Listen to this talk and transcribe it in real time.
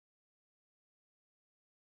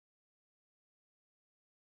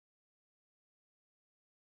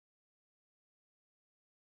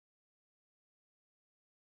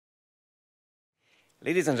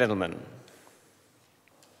Ladies and gentlemen,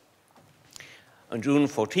 on June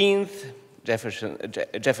 14th,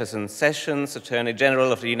 Jefferson Sessions, Attorney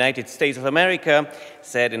General of the United States of America,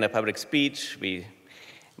 said in a public speech, we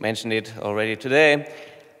mentioned it already today,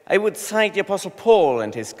 "I would cite the Apostle Paul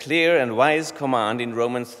and his clear and wise command in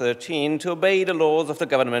Romans 13 to obey the laws of the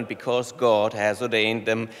government because God has ordained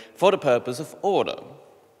them for the purpose of order."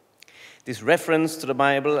 This reference to the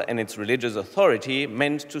Bible and its religious authority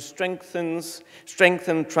meant to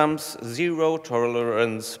strengthen Trump's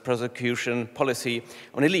zero-tolerance prosecution policy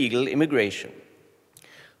on illegal immigration.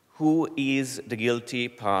 Who is the guilty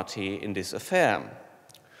party in this affair?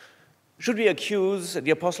 Should we accuse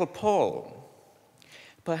the Apostle Paul?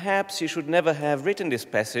 Perhaps he should never have written this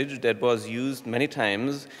passage that was used many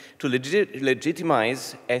times to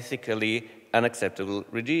legitimize ethically unacceptable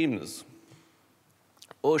regimes.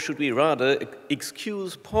 Or should we rather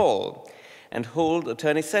excuse Paul and hold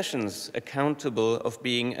Attorney Sessions accountable of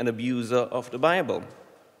being an abuser of the Bible?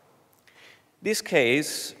 This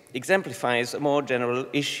case exemplifies a more general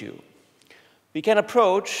issue. We can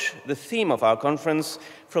approach the theme of our conference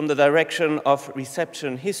from the direction of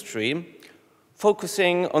reception history,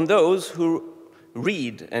 focusing on those who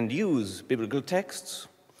read and use biblical texts,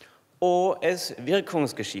 or as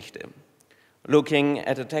Wirkungsgeschichte, looking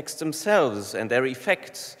at the texts themselves and their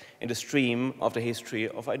effects in the stream of the history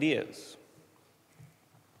of ideas.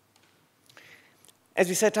 As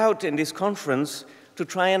we set out in this conference to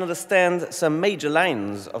try and understand some major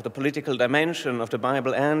lines of the political dimension of the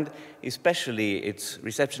Bible and especially its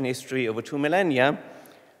reception history over 2 millennia,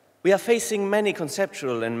 we are facing many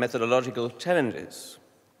conceptual and methodological challenges.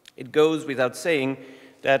 It goes without saying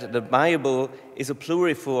that the Bible is a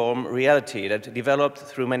pluriform reality that developed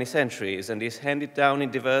through many centuries and is handed down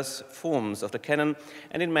in diverse forms of the canon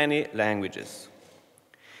and in many languages.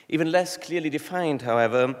 Even less clearly defined,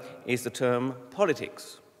 however, is the term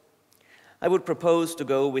politics. I would propose to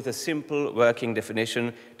go with a simple working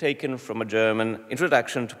definition taken from a German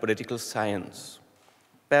Introduction to Political Science.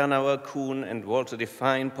 Bernauer, Kuhn, and Walter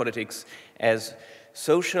define politics as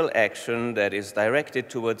social action that is directed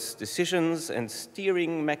towards decisions and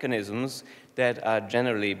steering mechanisms that are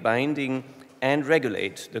generally binding and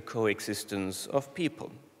regulate the coexistence of people.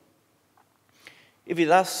 If we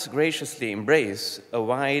thus graciously embrace a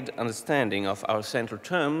wide understanding of our central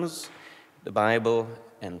terms, the Bible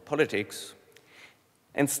and politics,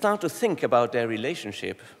 and start to think about their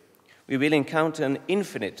relationship, we will encounter an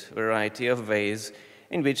infinite variety of ways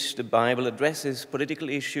in which the Bible addresses political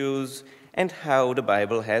issues and how the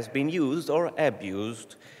Bible has been used or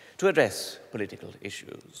abused to address political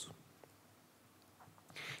issues.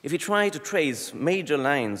 If we try to trace major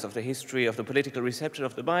lines of the history of the political reception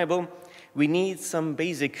of the Bible, we need some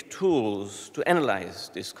basic tools to analyze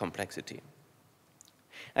this complexity.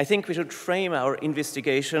 I think we should frame our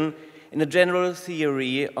investigation in a general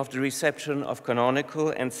theory of the reception of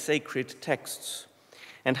canonical and sacred texts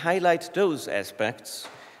and highlight those aspects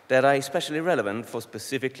that are especially relevant for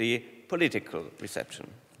specifically political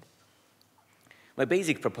reception. My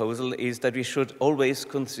basic proposal is that we should always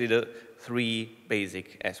consider 3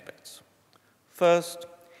 basic aspects. First,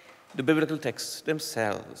 the biblical texts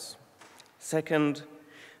themselves. Second,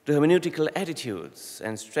 the hermeneutical attitudes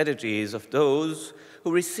and strategies of those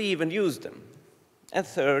who receive and use them. And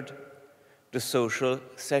third, the social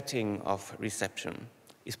setting of reception,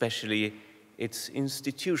 especially its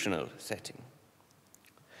institutional setting.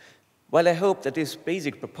 While I hope that this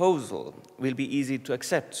basic proposal will be easy to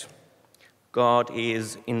accept, God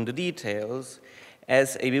is in the details,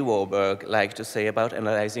 as A.B. Warburg liked to say about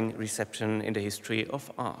analyzing reception in the history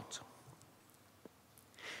of art.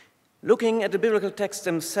 Looking at the biblical texts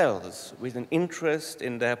themselves with an interest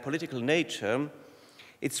in their political nature,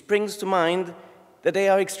 it springs to mind that they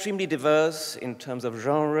are extremely diverse in terms of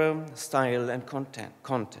genre, style, and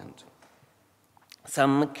content.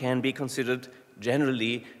 Some can be considered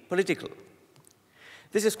generally political.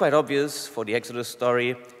 This is quite obvious for the Exodus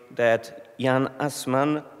story that Jan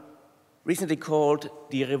Assmann recently called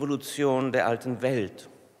Die Revolution der alten Welt.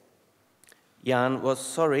 Jan was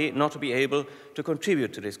sorry not to be able to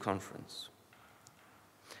contribute to this conference.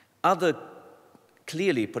 Other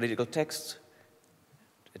clearly political texts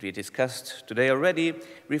that we discussed today already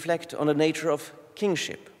reflect on the nature of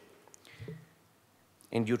kingship.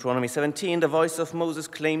 In Deuteronomy 17, the voice of Moses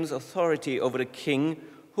claims authority over the king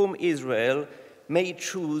whom Israel may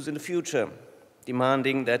choose in the future,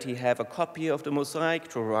 demanding that he have a copy of the Mosaic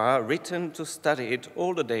Torah written to study it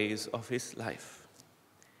all the days of his life.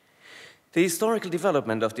 The historical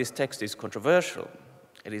development of this text is controversial.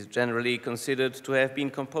 It is generally considered to have been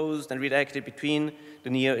composed and redacted between the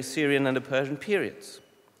Near Assyrian and the Persian periods.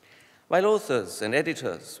 While authors and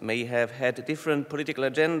editors may have had different political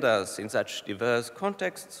agendas in such diverse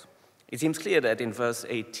contexts, it seems clear that in verse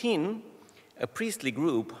 18, a priestly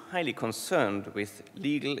group highly concerned with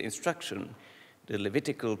legal instruction, the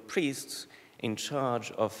Levitical priests in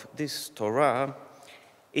charge of this Torah,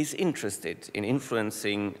 is interested in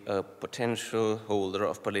influencing a potential holder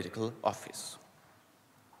of political office.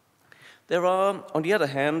 There are, on the other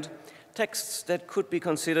hand, texts that could be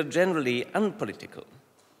considered generally unpolitical,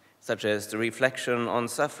 such as the reflection on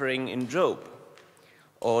suffering in Job,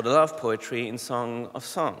 or the love poetry in Song of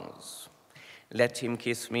Songs. Let him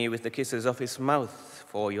kiss me with the kisses of his mouth,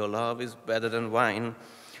 for your love is better than wine.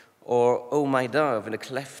 Or, O my dove, in the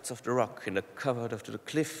clefts of the rock, in the covert of the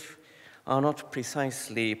cliff, are not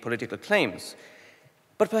precisely political claims.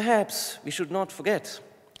 But perhaps we should not forget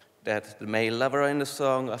that the male lover in the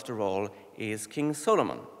song, after all, is King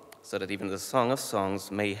Solomon, so that even the Song of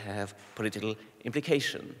Songs may have political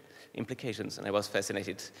implications. And I was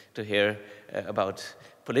fascinated to hear about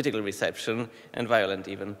political reception and violent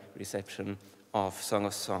even reception of Song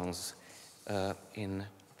of Songs in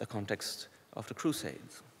the context of the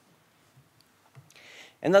Crusades.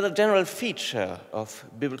 Another general feature of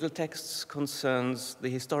biblical texts concerns the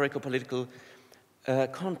historical-political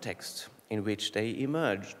context in which they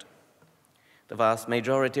emerged. The vast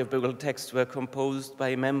majority of biblical texts were composed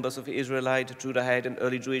by members of Israelite, Judahite, and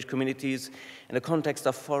early Jewish communities in the context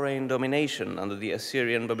of foreign domination under the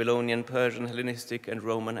Assyrian, Babylonian, Persian, Hellenistic, and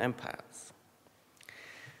Roman empires.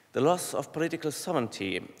 The loss of political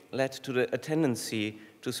sovereignty led to a tendency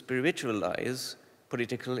to spiritualize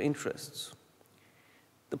political interests.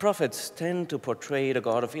 The prophets tend to portray the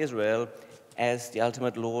God of Israel as the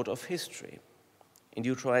ultimate Lord of history. In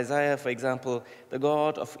Deutero-Isaiah, for example, the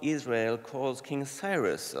God of Israel calls King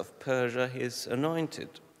Cyrus of Persia his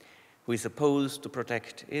anointed, who is supposed to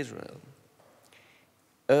protect Israel.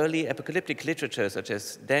 Early apocalyptic literature, such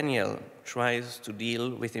as Daniel, tries to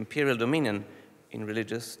deal with imperial dominion in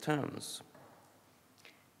religious terms.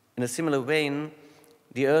 In a similar vein,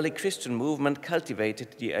 the early Christian movement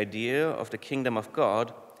cultivated the idea of the kingdom of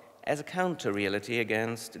God as a counter-reality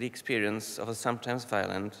against the experience of a sometimes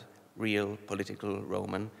violent, real political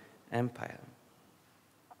Roman Empire.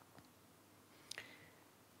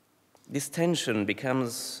 This tension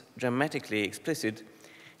becomes dramatically explicit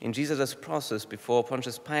in Jesus' process before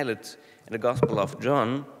Pontius Pilate in the Gospel of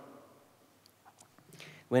John,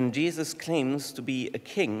 when Jesus claims to be a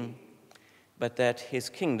king, but that his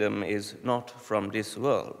kingdom is not from this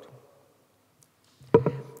world.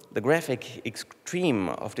 The graphic extreme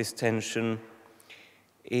of this tension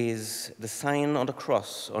is the sign on the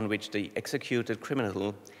cross on which the executed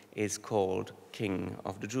criminal is called King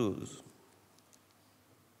of the Jews.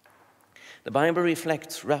 The Bible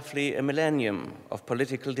reflects roughly a millennium of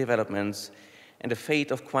political developments and the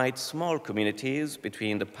fate of quite small communities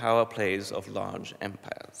between the power plays of large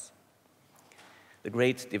empires. The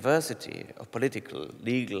great diversity of political,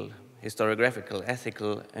 legal, historiographical,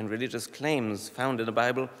 ethical, and religious claims found in the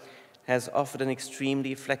Bible has offered an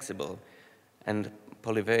extremely flexible and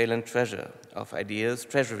polyvalent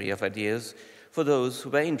treasury of ideas for those who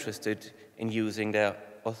were interested in using their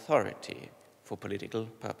authority for political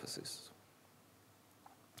purposes.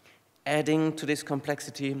 Adding to this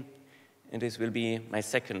complexity, and this will be my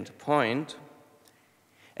second point,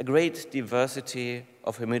 a great diversity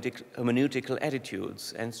of hermeneutical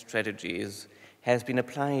attitudes and strategies has been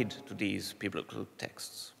applied to these biblical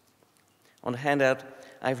texts. On the handout,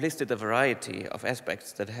 I've listed a variety of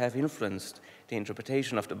aspects that have influenced the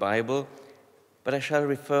interpretation of the Bible, but I shall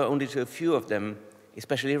refer only to a few of them,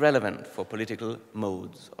 especially relevant for political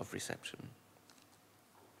modes of reception.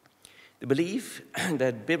 The belief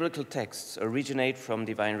that biblical texts originate from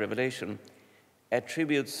divine revelation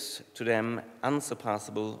attributes to them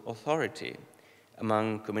unsurpassable authority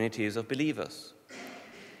among communities of believers,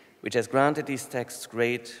 which has granted these texts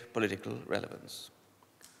great political relevance.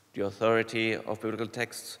 The authority of biblical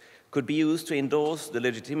texts could be used to endorse the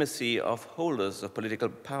legitimacy of holders of political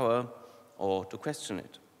power or to question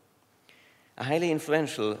it. A highly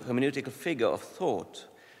influential hermeneutical figure of thought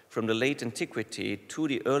from the late antiquity to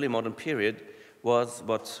the early modern period was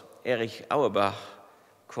what Erich Auerbach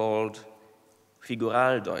called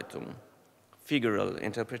Figuraldeutung, figural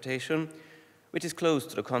interpretation, which is close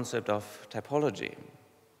to the concept of typology.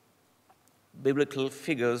 Biblical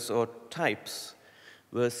figures or types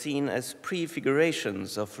were seen as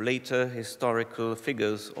prefigurations of later historical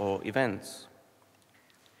figures or events.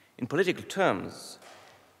 In political terms,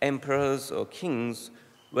 emperors or kings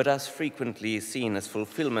were thus frequently seen as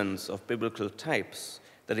fulfillments of biblical types,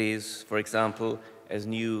 that is, for example, as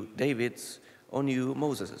new Davids or new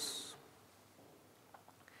Moseses.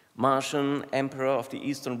 Marcian, emperor of the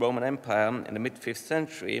Eastern Roman Empire in the mid-5th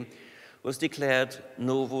century, was declared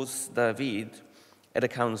Novus David at the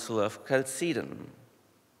Council of Chalcedon.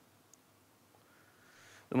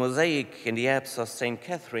 The mosaic in the apse of St.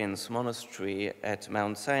 Catherine's Monastery at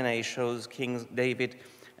Mount Sinai shows King David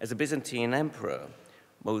as a Byzantine emperor,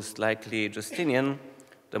 most likely Justinian,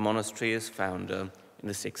 the monastery's founder in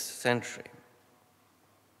the 6th century.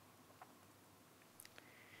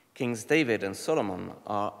 Kings David and Solomon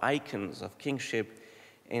are icons of kingship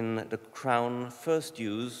in the crown first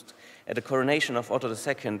used at the coronation of Otto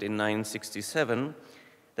II in 967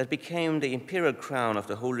 that became the imperial crown of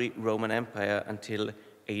the Holy Roman Empire until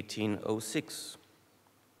 1806.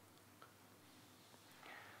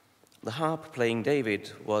 The harp-playing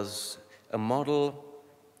David was a model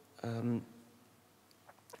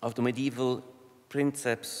of the medieval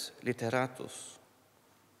princeps literatus.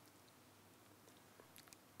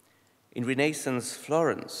 In Renaissance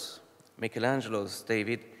Florence, Michelangelo's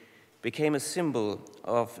David became a symbol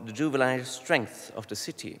of the juvenile strength of the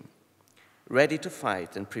city, ready to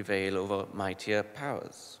fight and prevail over mightier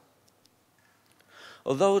powers.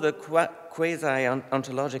 Although the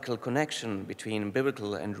quasi-ontological connection between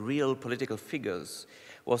biblical and real political figures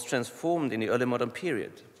was transformed in the early modern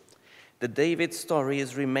period, the David story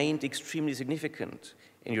has remained extremely significant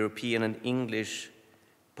in European and English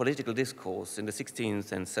political discourse in the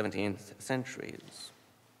 16th and 17th centuries.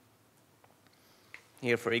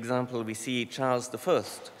 Here, for example, we see Charles I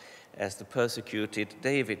as the persecuted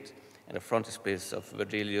David and the frontispiece of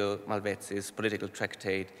Virgilio Malvezzi's political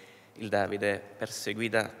tractate Il Davide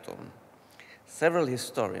Perseguitato. Several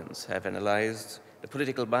historians have analyzed the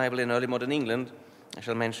political Bible in early modern England. I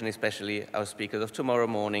shall mention especially our speakers of tomorrow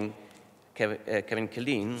morning, Kevin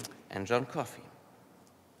Killeen and John Coffey.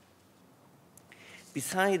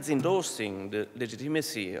 Besides endorsing the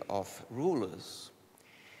legitimacy of rulers,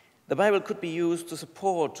 the Bible could be used to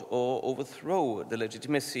support or overthrow the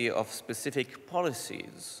legitimacy of specific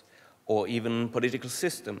policies or even political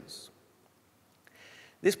systems.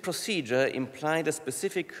 This procedure implied a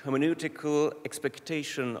specific hermeneutical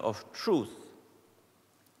expectation of truth.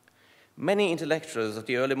 Many intellectuals of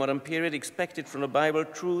the early modern period expected from the Bible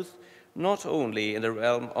truth not only in the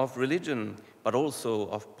realm of religion, but also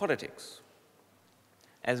of politics.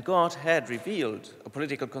 As God had revealed a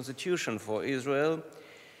political constitution for Israel,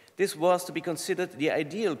 this was to be considered the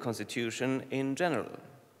ideal constitution in general.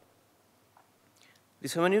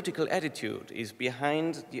 This hermeneutical attitude is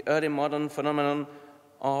behind the early modern phenomenon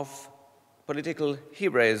of political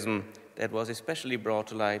Hebraism that was especially brought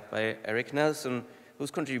to light by Eric Nelson,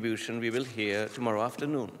 whose contribution we will hear tomorrow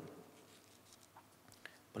afternoon.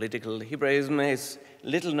 Political Hebraism is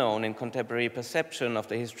little known in contemporary perception of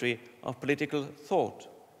the history of political thought.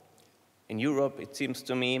 In Europe, it seems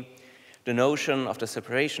to me, the notion of the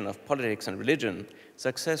separation of politics and religion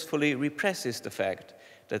successfully represses the fact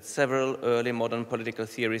that several early modern political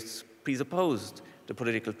theorists presupposed the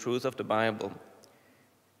political truth of the Bible.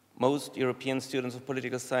 Most European students of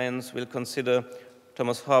political science will consider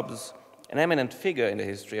Thomas Hobbes an eminent figure in the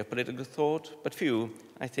history of political thought, but few,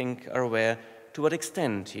 I think, are aware to what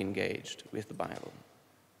extent he engaged with the Bible.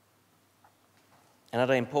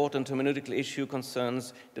 Another important hermeneutical issue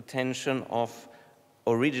concerns the tension of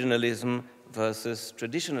originalism versus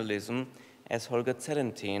traditionalism, as Holger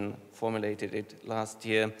Zellentin formulated it last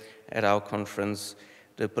year at our conference,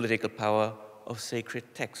 The Political Power of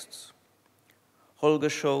Sacred Texts. Holger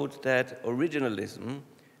showed that originalism,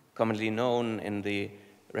 commonly known in the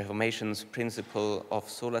Reformation's principle of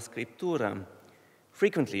sola scriptura,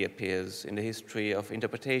 frequently appears in the history of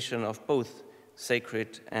interpretation of both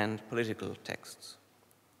sacred and political texts.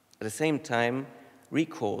 At the same time,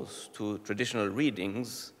 recourse to traditional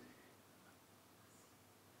readings,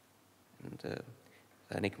 and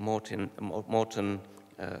Nick Morton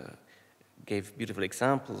gave beautiful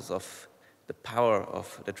examples of the power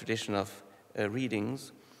of the tradition of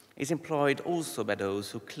readings, is employed also by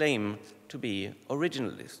those who claim to be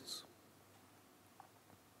originalists.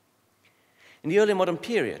 In the early modern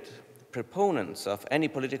period, proponents of any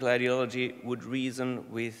political ideology would reason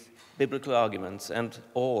with biblical arguments, and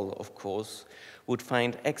all, of course, would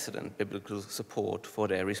find excellent biblical support for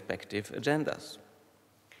their respective agendas.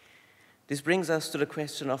 This brings us to the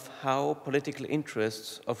question of how political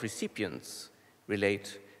interests of recipients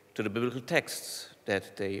relate to the biblical texts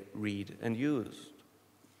that they read and use.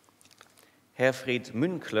 Herfried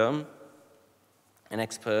Münkler, an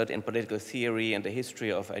expert in political theory and the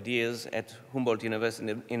history of ideas at Humboldt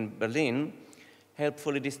University in Berlin,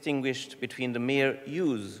 helpfully distinguished between the mere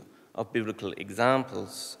use of biblical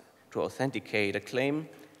examples to authenticate a claim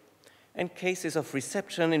and cases of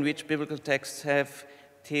reception in which biblical texts have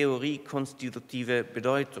Theorie-konstitutive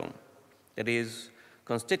Bedeutung, that is,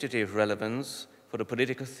 constitutive relevance for the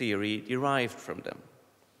political theory derived from them.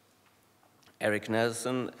 Eric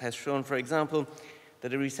Nelson has shown, for example, that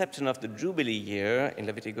the reception of the Jubilee year in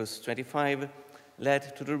Leviticus 25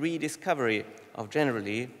 led to the rediscovery of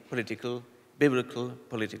generally biblical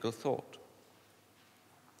political thought.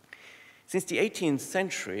 Since the 18th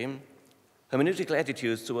century, hermeneutical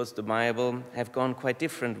attitudes towards the Bible have gone quite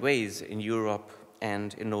different ways in Europe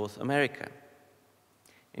and in North America.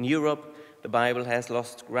 In Europe, the Bible has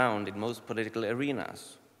lost ground in most political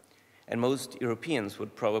arenas, and most Europeans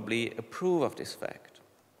would probably approve of this fact.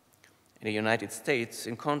 In the United States,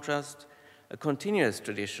 in contrast, a continuous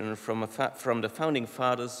tradition from the Founding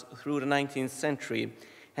Fathers through the 19th century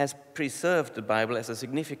has preserved the Bible as a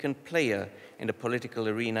significant player in the political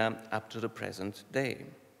arena up to the present day.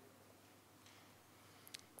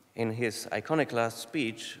 In his iconic last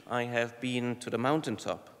speech, "I have been to the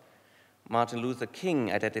mountaintop," Martin Luther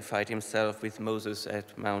King identified himself with Moses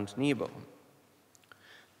at Mount Nebo.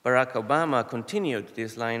 Barack Obama continued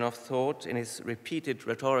this line of thought in his repeated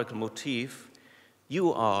rhetorical motif,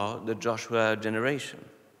 "You are the Joshua generation."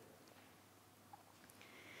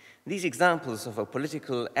 These examples of a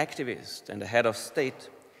political activist and a head of state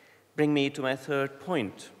bring me to my third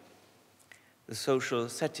point, the social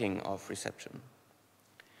setting of reception.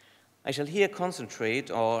 I shall here concentrate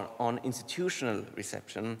on institutional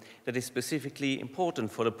reception that is specifically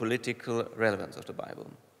important for the political relevance of the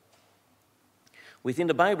Bible. Within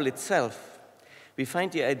the Bible itself, we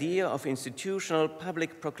find the idea of institutional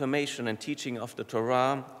public proclamation and teaching of the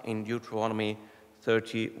Torah in Deuteronomy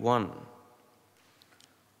 31.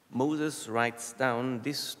 Moses writes down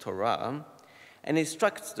this Torah and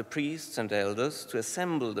instructs the priests and elders to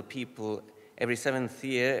assemble the people every 7th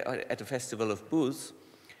year at the festival of Booths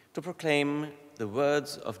to proclaim the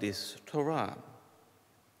words of this Torah.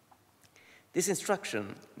 This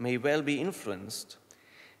instruction may well be influenced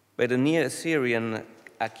by the near-Assyrian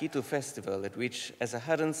Akitu festival, at which a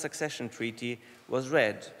Sahadin succession treaty was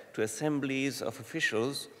read to assemblies of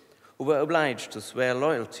officials who were obliged to swear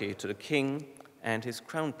loyalty to the king and his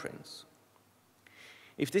crown prince.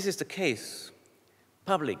 If this is the case,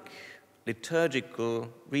 public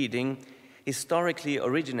liturgical reading historically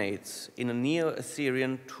originates in a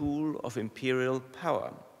Neo-Assyrian tool of imperial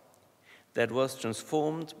power that was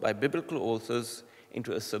transformed by biblical authors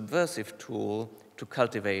into a subversive tool to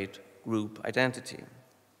cultivate group identity.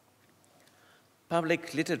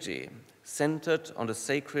 Public liturgy, centered on the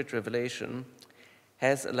sacred revelation,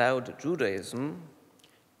 has allowed Judaism,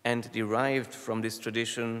 and derived from this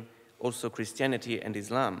tradition also Christianity and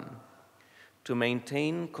Islam, to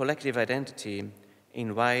maintain collective identity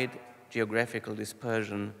in wide geographical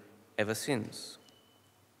dispersion ever since.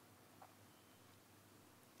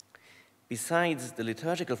 Besides the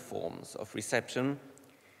liturgical forms of reception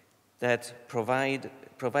that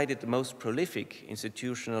provided the most prolific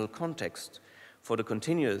institutional context for the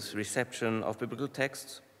continuous reception of biblical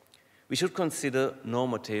texts, we should consider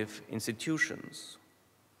normative institutions.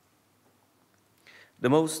 The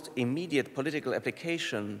most immediate political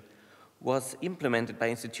application was implemented by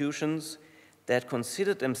institutions that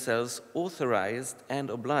considered themselves authorized and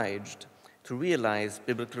obliged to realize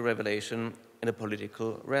biblical revelation in the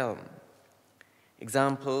political realm.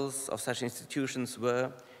 Examples of such institutions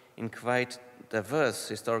were, in quite diverse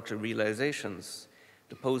historical realizations,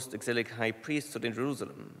 the post-exilic high priesthood in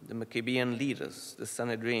Jerusalem, the Maccabean leaders, the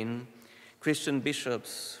Sanhedrin, Christian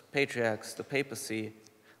bishops, patriarchs, the papacy,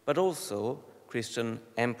 but also Christian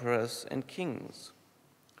emperors and kings.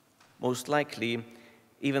 Most likely,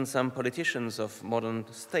 even some politicians of modern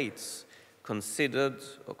states consider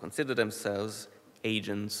themselves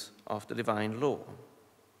agents of the divine law.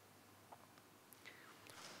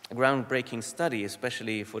 A groundbreaking study,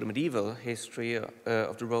 especially for the medieval history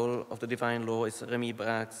of the role of the divine law, is Rémy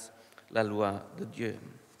Braque's La Loi de Dieu.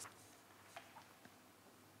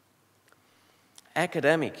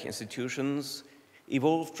 Academic institutions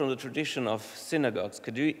evolved from the tradition of synagogues,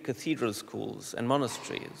 cathedral schools, and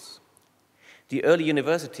monasteries. The early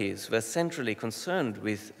universities were centrally concerned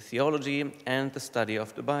with theology and the study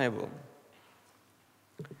of the Bible.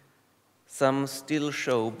 Some still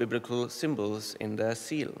show biblical symbols in their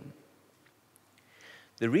seal.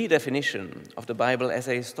 The redefinition of the Bible as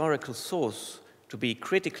a historical source to be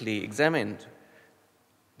critically examined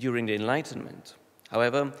during the Enlightenment,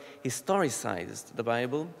 however, historicized the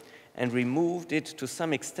Bible and removed it to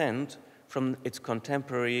some extent from its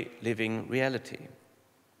contemporary living reality.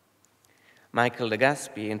 Michael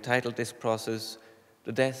Legaspi entitled this process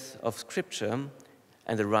 "The Death of Scripture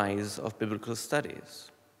and the Rise of Biblical Studies."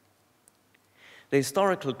 The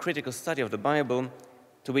historical critical study of the Bible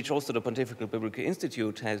to which also the Pontifical Biblical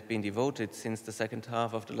Institute has been devoted since the second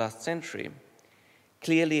half of the last century,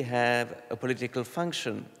 clearly have a political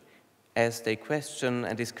function as they question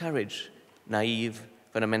and discourage naive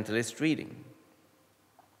fundamentalist reading.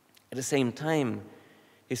 At the same time,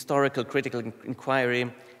 historical critical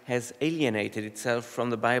inquiry has alienated itself from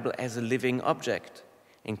the Bible as a living object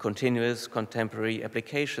in continuous contemporary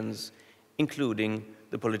applications, including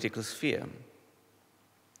the political sphere.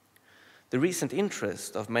 The recent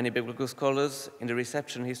interest of many biblical scholars in the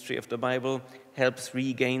reception history of the Bible helps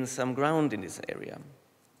regain some ground in this area.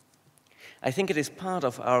 I think it is part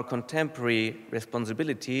of our contemporary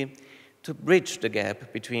responsibility to bridge the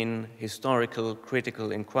gap between historical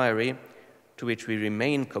critical inquiry, to which we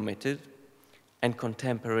remain committed, and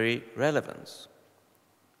contemporary relevance.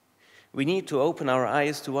 We need to open our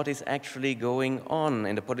eyes to what is actually going on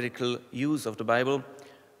in the political use of the Bible,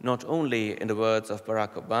 not only in the words of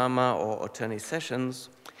Barack Obama or Attorney Sessions,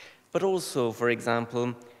 but also, for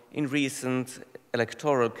example, in recent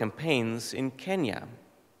electoral campaigns in Kenya.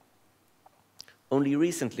 Only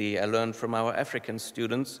recently, I learned from our African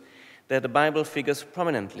students that the Bible figures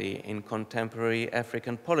prominently in contemporary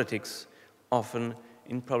African politics, often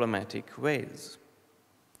in problematic ways.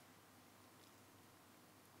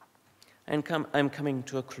 I'm coming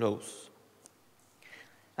to a close.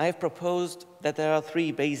 I have proposed that there are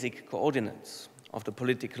three basic coordinates of the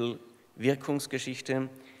political Wirkungsgeschichte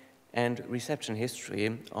and reception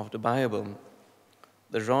history of the Bible: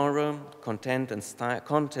 the genre, content and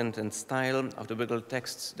style of the biblical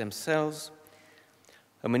texts themselves,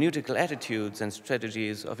 hermeneutical attitudes and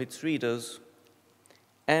strategies of its readers,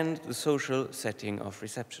 and the social setting of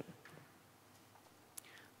reception.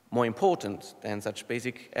 More important than such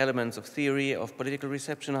basic elements of theory of political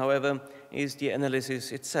reception, however, is the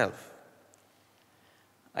analysis itself.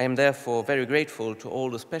 I am therefore very grateful to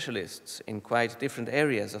all the specialists in quite different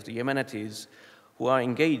areas of the humanities who are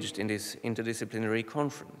engaged in this interdisciplinary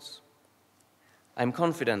conference. I am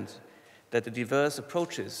confident that the diverse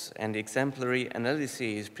approaches and exemplary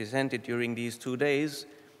analyses presented during these 2 days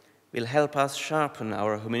will help us sharpen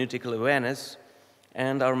our hermeneutical awareness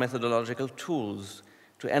and our methodological tools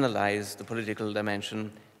to analyze the political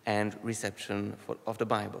dimension and reception of the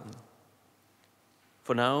Bible.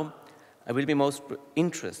 For now, I will be most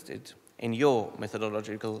interested in your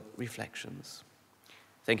methodological reflections.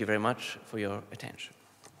 Thank you very much for your attention.